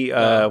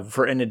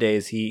for End of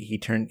Days he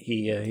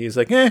was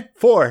like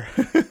 4,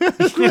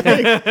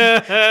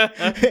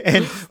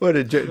 and what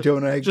did Joe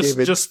and I gave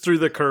it? Just threw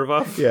the curve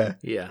off. Yeah.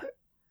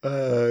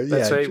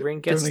 That's right. Ring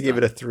gets Joe and I gave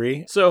it a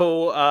 3.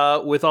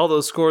 So with all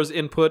those scores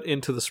input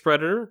into the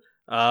spreader,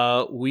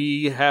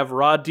 we have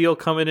Raw Deal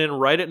coming in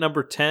right at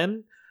number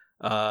 10.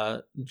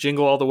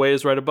 Jingle All the Way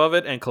is right above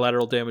it, and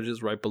Collateral Damage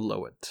is right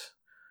below it.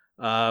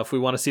 If we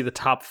want to see the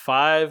top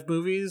 5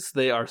 movies,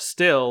 they are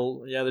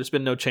still there's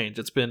been no change.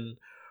 It's been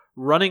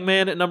Running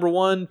Man at number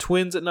 1,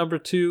 Twins at number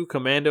 2,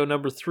 Commando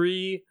number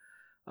 3,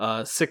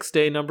 6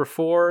 Day number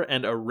 4,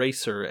 and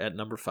Eraser at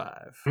number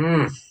 5.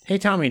 Hey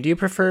Tommy, do you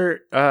prefer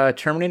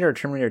Terminator or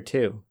Terminator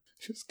 2?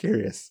 Just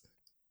curious.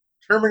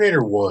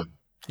 Terminator 1.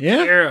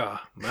 Yeah,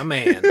 my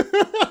man.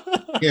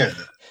 Yeah.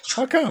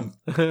 How come?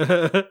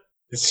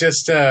 It's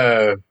just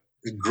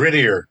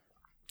grittier.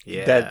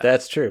 Yeah,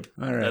 That's true.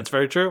 All right. That's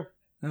very true.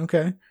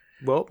 Okay.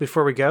 Well,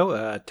 before we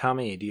go,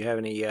 Tommy, do you have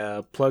any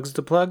plugs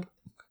to plug?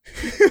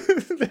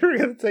 They were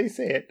going to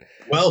say it.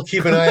 Well,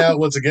 keep an eye out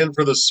once again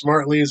for the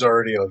Smartlies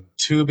already on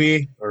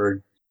Tubi,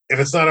 or if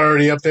it's not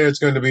already up there, it's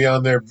going to be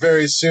on there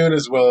very soon,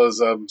 as well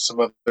as some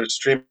other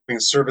streaming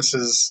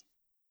services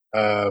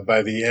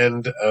by the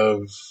end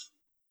of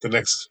the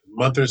next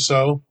month or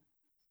so.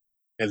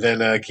 And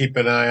then keep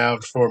an eye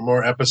out for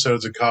more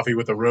episodes of Coffee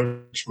with a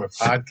Roach, my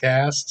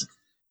podcast.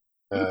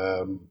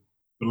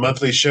 The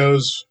monthly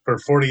shows for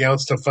 40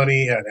 Ounce to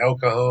Funny at El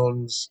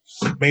Cajon's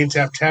Main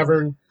Tap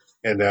Tavern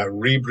and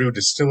Rebrew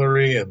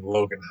Distillery in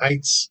Logan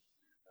Heights.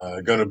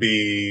 Going to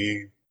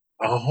be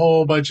a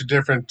whole bunch of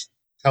different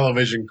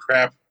television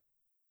crap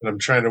that I'm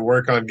trying to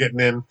work on getting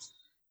in.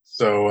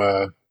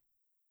 So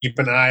keep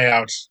an eye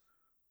out.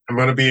 I'm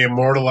going to be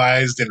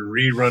immortalized in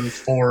rerun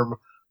form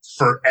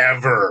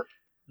forever.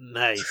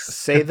 Nice.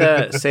 Say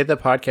the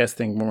podcast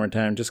thing one more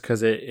time, just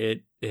because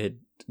it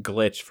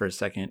glitched for a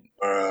second.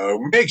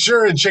 Make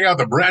sure and check out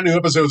the brand new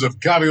episodes of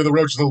Coffee with a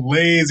Roach, the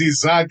Lazy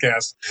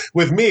Sodcast,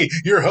 with me,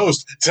 your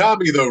host,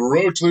 Tommy the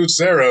Roach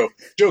Lucero,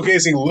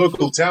 showcasing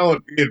local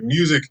talent, be it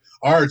music,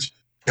 art,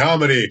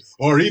 comedy,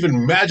 or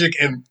even magic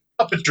and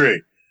puppetry.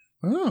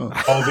 Oh.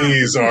 All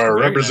these are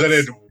Very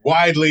represented nice.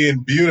 widely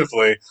and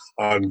beautifully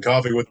on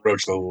Coffee with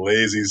Roach, the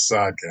Lazy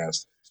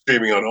Sodcast,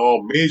 streaming on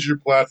all major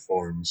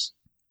platforms.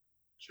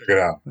 Check it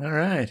out. All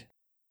right.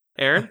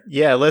 Aaron?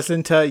 Yeah,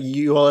 listen to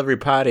You All Every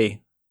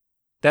Potty.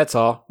 That's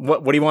all.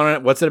 What do you want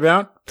to, what's it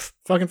about?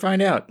 Fucking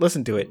find out.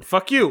 Listen to it.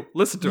 Fuck you.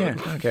 Listen to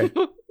it. Okay.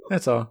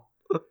 That's all.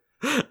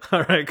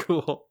 All right,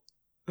 cool.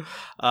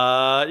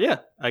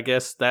 I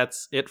guess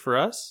that's it for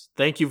us.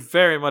 Thank you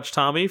very much,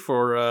 Tommy,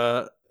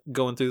 for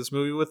going through this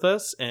movie with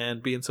us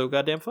and being so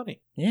goddamn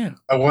funny. Yeah.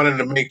 I wanted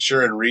to make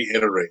sure and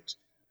reiterate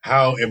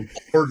how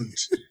important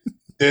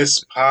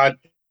this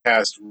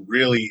podcast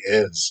really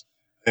is.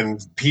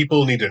 And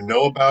people need to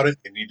know about it.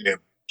 They need to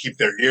keep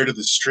their ear to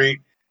the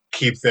street,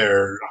 keep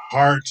their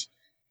heart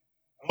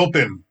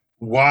open,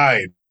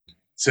 wide,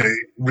 to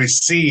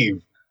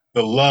receive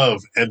the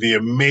love and the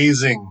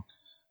amazing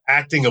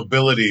acting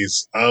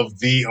abilities of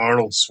the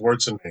Arnold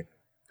Schwarzenegger.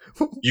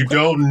 You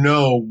don't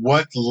know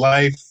what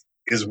life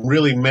is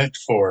really meant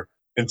for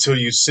until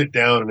you sit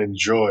down and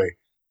enjoy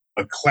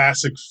a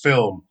classic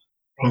film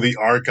from the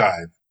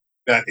archive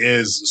that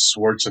is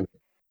Schwarzenegger.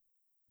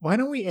 Why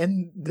don't we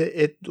end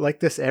it like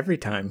this every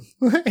time?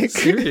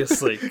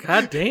 Seriously,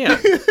 goddamn.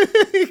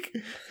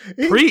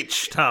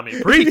 Preach,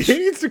 Tommy, preach. He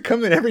needs to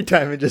come in every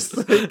time and just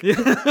like,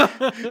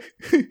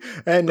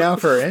 and now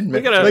for our end,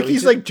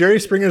 he's like Jerry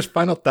Springer's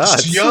final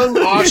thoughts. This young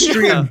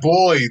Austrian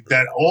boy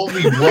that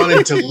only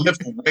wanted to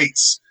lift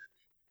weights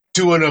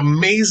to an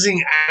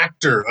amazing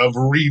actor of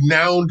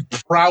renowned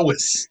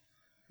prowess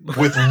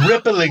with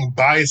rippling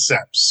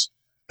biceps,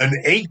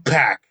 an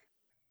 8-pack.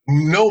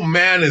 No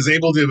man is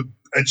able to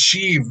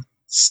achieve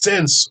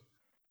since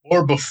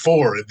or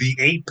before the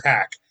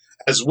 8-pack,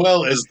 as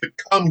well as the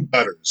cum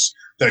gutters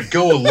that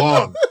go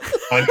along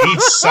on each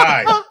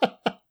side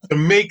to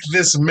make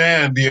this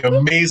man the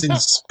amazing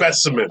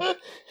specimen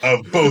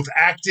of both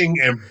acting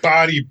and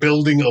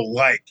bodybuilding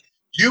alike.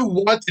 You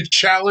want to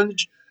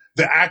challenge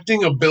the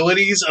acting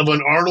abilities of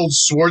an Arnold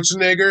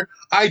Schwarzenegger?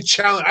 I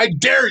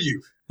dare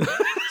you.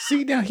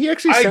 See, now he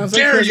actually sounds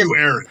like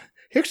Aaron.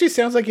 He actually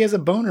sounds like he has a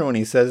boner when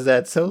he says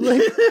that. So,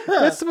 like,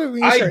 that's the way we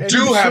start I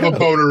do have a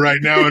boner right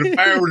now, and if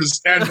I were to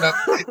stand up,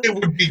 it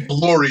would be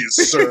glorious,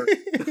 sir.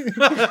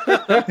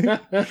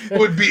 It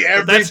would be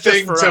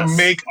everything to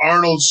make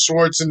Arnold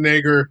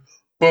Schwarzenegger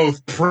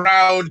both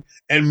proud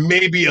and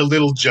maybe a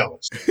little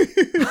jealous.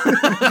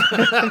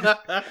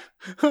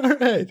 All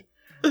right.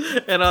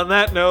 And on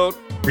that note,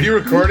 Were you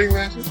recording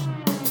that?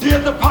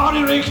 Get the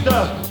party,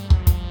 Richter!